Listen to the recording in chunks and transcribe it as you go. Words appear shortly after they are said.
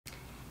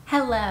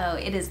Hello,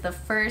 it is the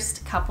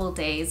first couple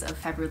days of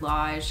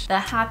February, the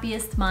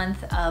happiest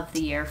month of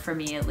the year for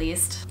me at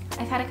least.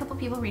 I've had a couple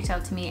people reach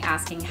out to me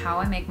asking how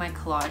I make my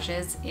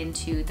collages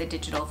into the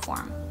digital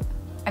form.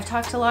 I've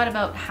talked a lot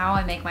about how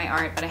I make my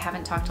art, but I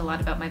haven't talked a lot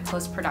about my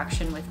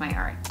post-production with my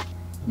art.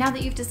 Now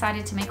that you've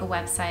decided to make a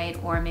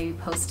website or maybe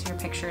post your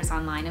pictures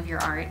online of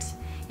your art,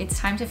 it's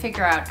time to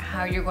figure out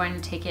how you're going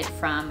to take it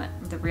from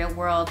the real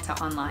world to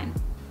online.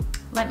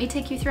 Let me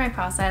take you through my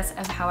process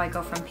of how I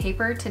go from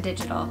paper to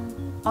digital.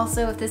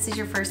 Also, if this is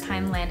your first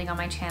time landing on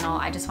my channel,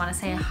 I just want to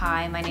say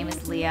hi, my name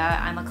is Leah.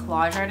 I'm a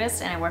collage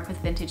artist and I work with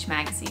vintage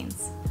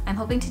magazines. I'm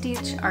hoping to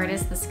teach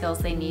artists the skills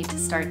they need to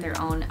start their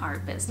own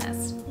art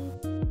business.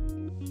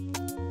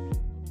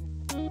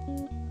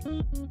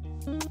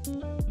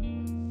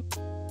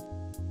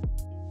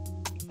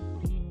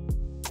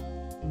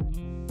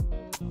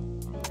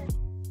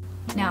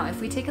 Now,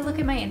 if we take a look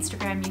at my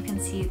Instagram, you can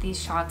see these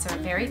shots are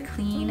very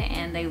clean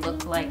and they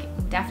look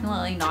like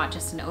definitely not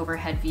just an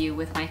overhead view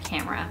with my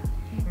camera.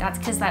 That's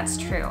because that's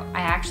true.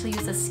 I actually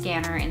use a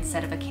scanner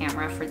instead of a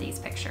camera for these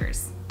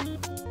pictures.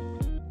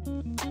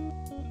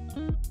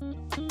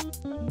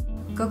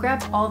 Go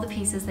grab all the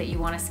pieces that you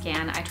want to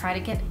scan. I try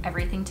to get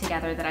everything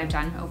together that I've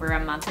done over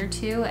a month or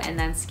two and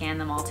then scan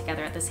them all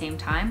together at the same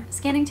time.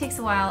 Scanning takes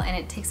a while and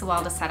it takes a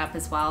while to set up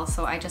as well,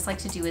 so I just like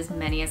to do as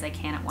many as I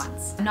can at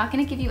once. I'm not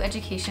going to give you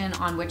education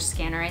on which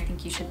scanner I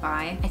think you should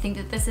buy. I think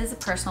that this is a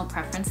personal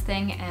preference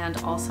thing, and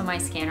also my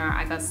scanner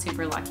I got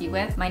super lucky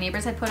with. My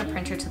neighbors had put a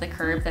printer to the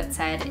curb that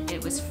said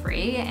it was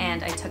free,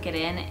 and I took it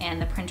in and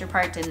the printer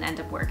part didn't end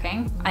up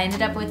working. I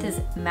ended up with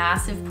this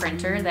massive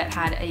printer that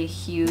had a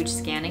huge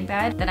scanning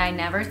bed that I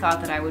never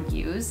thought that I would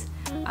use,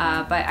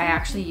 but I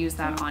actually use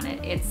that on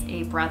it. It's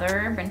a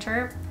Brother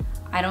printer.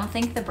 I don't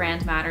think the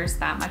brand matters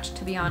that much,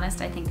 to be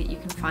honest. I think that you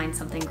can find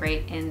something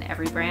great in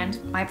every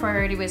brand. My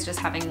priority was just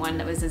having one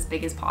that was as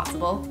big as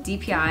possible.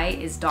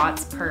 DPI is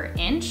dots per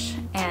inch,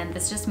 and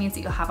this just means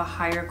that you'll have a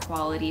higher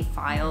quality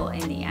file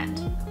in the end.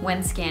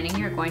 When scanning,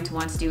 you're going to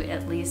want to do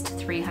at least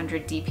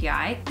 300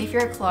 DPI. If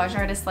you're a collage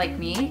artist like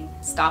me,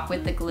 stop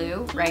with the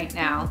glue right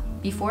now.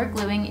 Before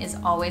gluing is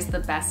always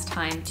the best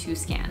time to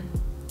scan.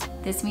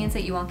 This means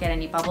that you won't get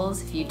any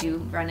bubbles if you do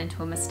run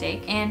into a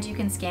mistake, and you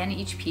can scan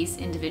each piece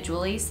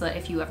individually so that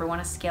if you ever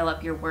want to scale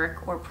up your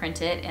work or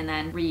print it and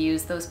then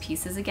reuse those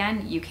pieces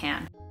again, you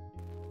can.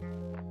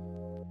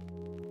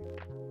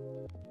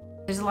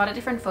 There's a lot of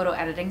different photo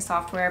editing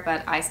software,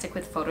 but I stick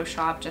with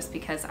Photoshop just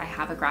because I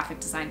have a graphic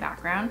design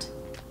background.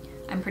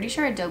 I'm pretty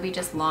sure Adobe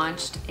just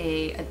launched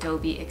a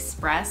Adobe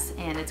Express,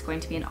 and it's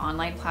going to be an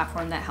online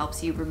platform that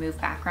helps you remove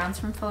backgrounds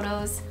from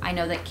photos. I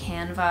know that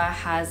Canva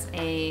has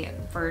a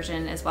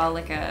version as well,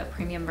 like a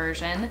premium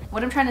version.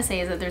 What I'm trying to say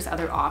is that there's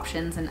other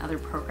options and other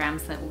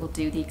programs that will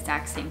do the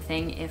exact same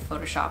thing if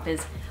Photoshop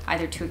is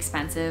either too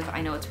expensive.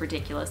 I know it's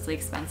ridiculously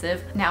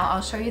expensive. Now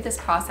I'll show you this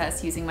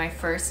process using my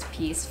first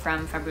piece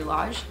from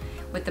February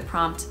with the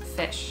prompt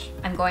fish.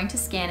 I'm going to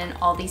scan in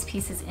all these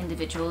pieces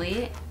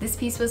individually. This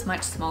piece was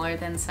much smaller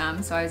than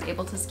some, so I was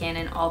able to scan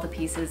in all the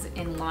pieces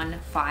in one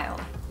file.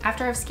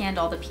 After I've scanned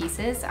all the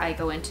pieces, I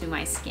go into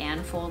my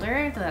scan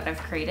folder that I've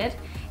created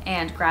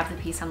and grab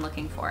the piece I'm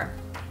looking for.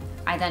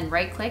 I then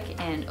right-click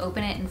and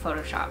open it in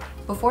Photoshop.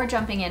 Before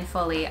jumping in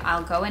fully,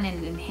 I'll go in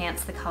and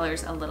enhance the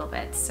colors a little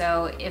bit.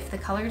 So if the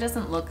color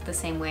doesn't look the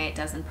same way it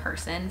does in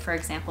person, for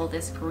example,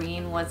 this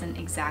green wasn't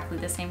exactly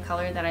the same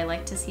color that I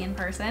like to see in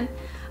person,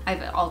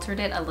 I've altered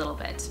it a little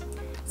bit.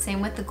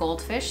 Same with the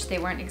goldfish, they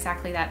weren't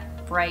exactly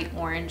that bright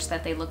orange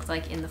that they looked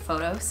like in the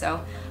photo,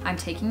 so I'm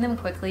taking them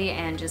quickly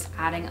and just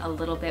adding a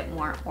little bit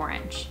more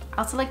orange. I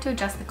also like to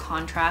adjust the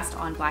contrast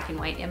on black and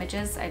white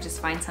images. I just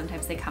find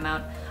sometimes they come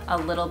out a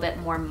little bit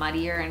more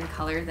muddier in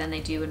color than they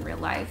do in real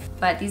life.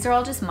 But these are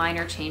all just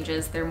minor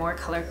changes. They're more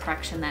color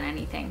correction than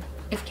anything.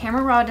 If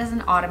Camera Raw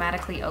doesn't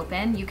automatically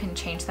open, you can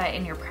change that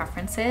in your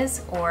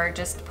preferences or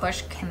just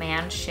push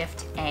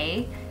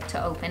Command-Shift-A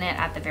to open it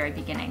at the very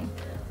beginning.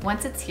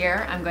 Once it's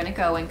here, I'm going to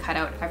go and cut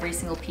out every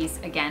single piece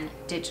again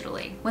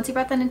digitally. Once you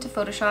brought that into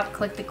Photoshop,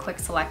 click the quick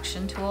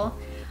selection tool.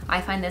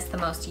 I find this the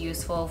most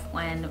useful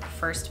when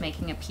first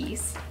making a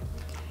piece.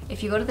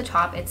 If you go to the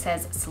top, it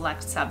says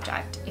select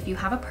subject. If you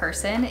have a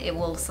person, it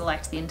will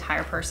select the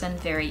entire person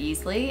very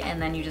easily,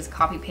 and then you just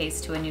copy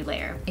paste to a new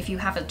layer. If you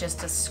have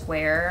just a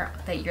square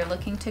that you're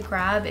looking to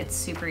grab, it's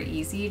super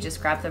easy.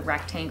 Just grab the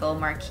rectangle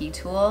marquee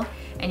tool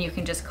and you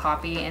can just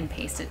copy and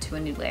paste it to a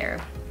new layer.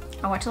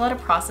 I watch a lot of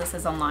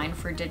processes online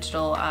for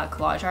digital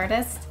collage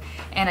artists,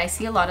 and I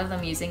see a lot of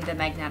them using the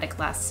magnetic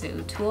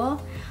lasso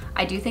tool.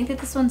 I do think that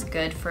this one's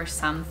good for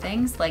some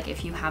things, like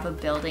if you have a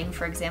building,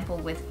 for example,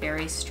 with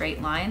very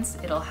straight lines,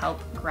 it'll help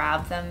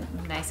grab them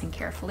nice and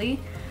carefully.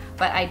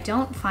 But I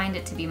don't find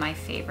it to be my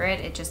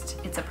favorite.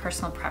 It's a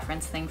personal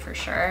preference thing for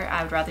sure.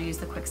 I would rather use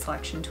the quick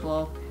selection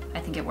tool. I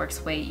think it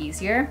works way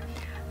easier.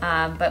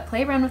 But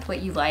play around with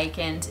what you like,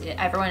 and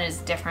everyone is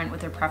different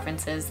with their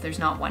preferences. There's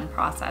not one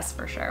process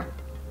for sure.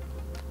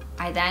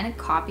 I then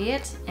copy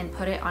it and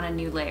put it on a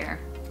new layer.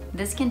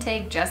 This can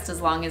take just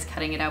as long as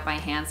cutting it out by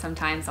hand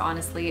sometimes,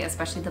 honestly,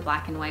 especially the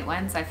black and white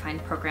ones. I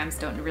find programs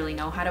don't really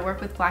know how to work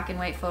with black and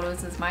white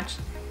photos as much,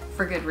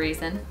 for good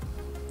reason.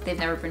 They've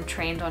never been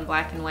trained on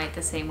black and white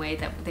the same way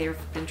that they've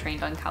been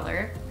trained on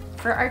color.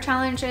 For art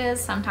challenges,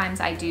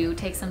 sometimes I do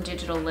take some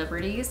digital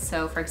liberties.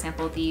 So for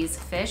example, these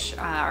fish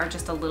are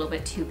just a little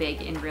bit too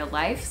big in real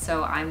life,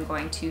 so I'm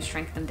going to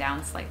shrink them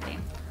down slightly.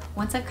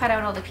 Once I've cut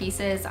out all the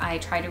pieces, I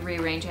try to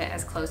rearrange it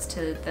as close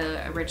to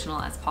the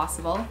original as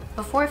possible.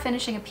 Before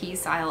finishing a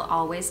piece, I'll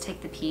always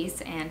take the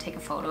piece and take a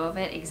photo of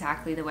it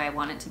exactly the way I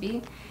want it to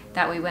be.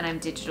 That way when I'm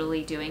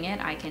digitally doing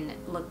it, I can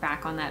look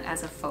back on that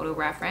as a photo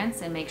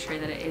reference and make sure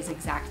that it is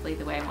exactly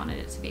the way I wanted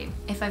it to be.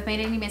 If I've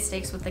made any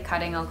mistakes with the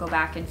cutting, I'll go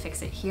back and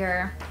fix it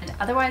here. And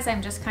otherwise, I'm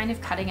just kind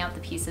of cutting out the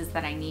pieces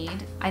that I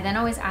need. I then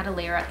always add a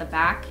layer at the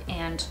back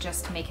and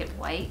just make it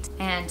white.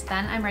 And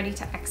then I'm ready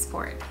to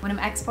export. When I'm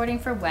exporting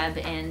for web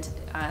and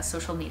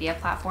social media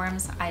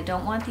platforms, I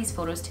don't want these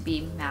photos to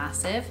be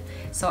massive,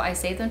 so I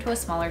save them to a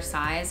smaller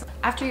size.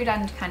 After you're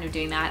done kind of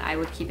doing that, I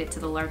would keep it to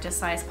the largest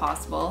size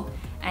possible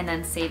and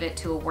then save it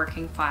to a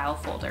working file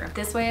folder.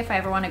 This way, if I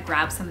ever want to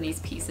grab some of these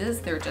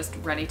pieces, they're just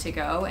ready to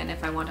go. And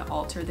if I want to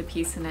alter the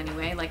piece in any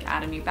way, like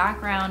add a new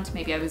background,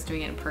 maybe I was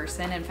doing it in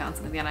person and found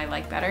something that I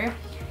like better,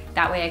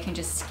 that way I can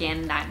just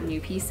scan that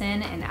new piece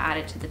in and add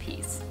it to the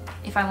piece.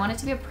 If I want it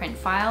to be a print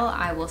file,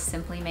 I will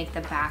simply make the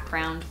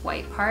background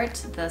white part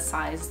the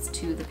size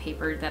to the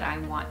paper that I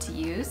want to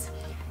use.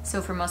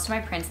 So for most of my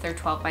prints, they're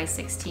 12 by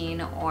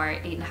 16 or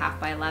 8.5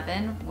 by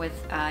 11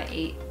 with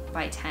 8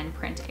 by 10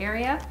 print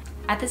area.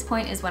 At this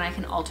point is when I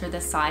can alter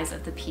the size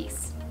of the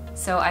piece.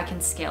 So I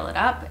can scale it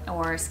up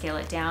or scale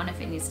it down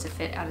if it needs to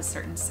fit at a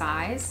certain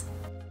size.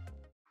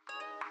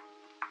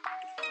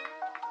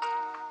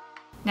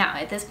 Now,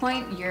 at this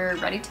point, you're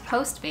ready to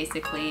post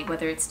basically,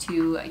 whether it's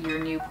to your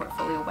new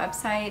portfolio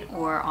website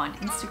or on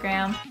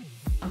Instagram.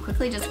 I'm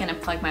quickly just gonna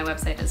plug my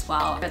website as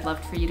well. I'd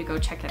love for you to go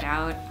check it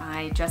out.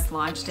 I just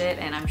launched it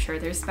and I'm sure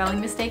there's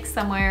spelling mistakes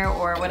somewhere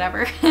or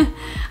whatever.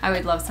 I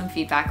would love some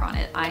feedback on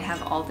it. I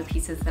have all the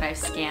pieces that I've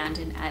scanned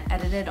and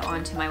edited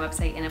onto my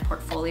website in a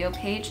portfolio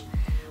page.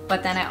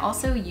 But then I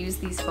also use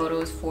these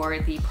photos for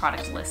the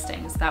product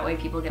listings. That way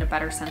people get a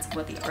better sense of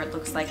what the art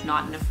looks like,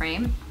 not in a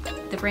frame.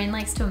 The brain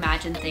likes to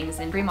imagine things,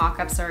 and free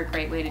mockups are a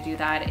great way to do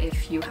that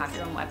if you have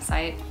your own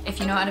website. If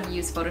you know how to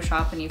use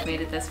Photoshop and you've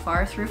made it this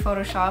far through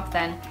Photoshop,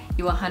 then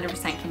you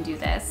 100% can do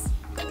this.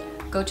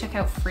 Go check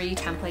out free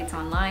templates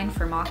online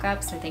for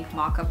mockups. I think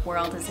Mockup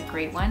World is a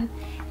great one,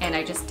 and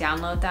I just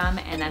download them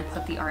and then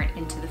put the art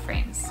into the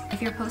frames.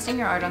 If you're posting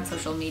your art on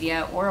social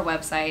media or a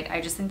website,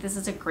 I just think this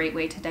is a great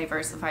way to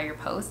diversify your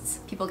posts.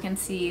 People can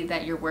see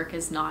that your work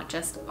is not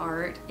just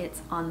art,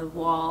 it's on the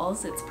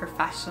walls, it's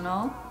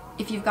professional.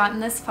 If you've gotten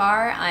this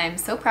far, I'm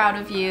so proud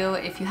of you.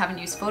 If you haven't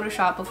used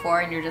Photoshop before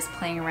and you're just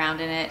playing around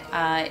in it,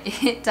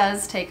 it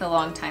does take a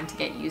long time to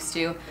get used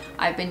to.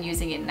 I've been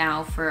using it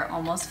now for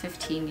almost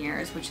 15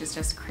 years, which is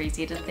just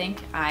crazy to think.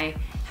 I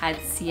had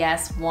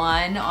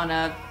CS1 on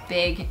a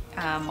big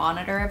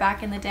monitor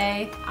back in the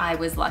day. I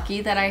was lucky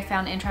that I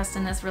found interest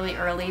in this really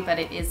early, but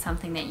it is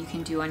something that you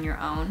can do on your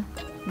own.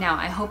 Now,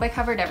 I hope I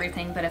covered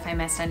everything, but if I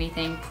missed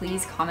anything,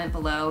 please comment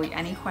below.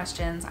 Any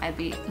questions, I'd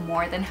be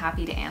more than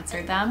happy to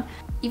answer them.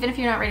 Even if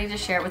you're not ready to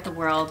share it with the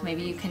world,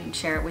 maybe you can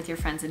share it with your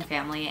friends and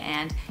family,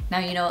 and now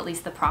you know at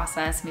least the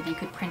process. Maybe you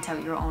could print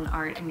out your own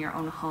art in your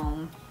own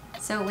home.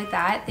 So with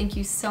that, thank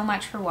you so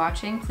much for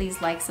watching. Please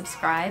like,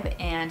 subscribe,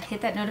 and hit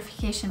that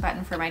notification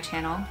button for my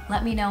channel.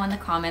 Let me know in the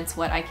comments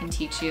what I can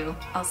teach you.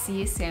 I'll see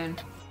you soon.